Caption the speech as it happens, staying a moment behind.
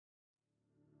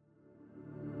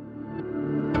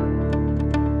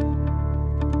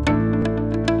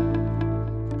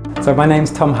So my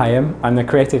name's Tom Higham, I'm the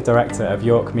Creative Director of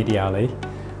York Mediale,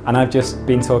 and I've just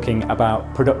been talking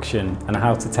about production and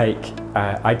how to take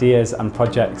ideas and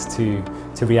projects to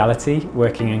reality,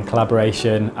 working in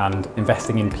collaboration and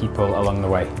investing in people along the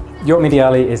way. York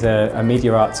Mediale is a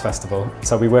media arts festival,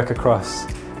 so we work across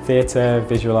theatre,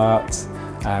 visual art,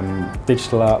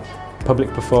 digital art,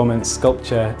 public performance,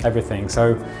 sculpture, everything.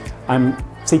 So I'm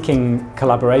seeking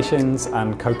collaborations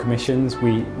and co-commissions.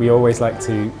 We always like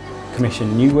to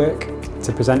commission new work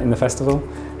to present in the festival.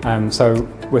 So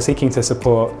we're seeking to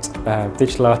support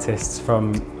digital artists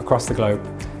from across the globe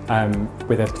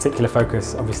with a particular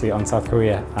focus obviously on South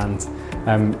Korea,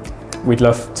 and we'd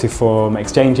love to form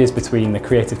exchanges between the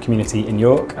creative community in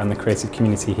York and the creative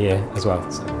community here as well.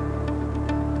 So.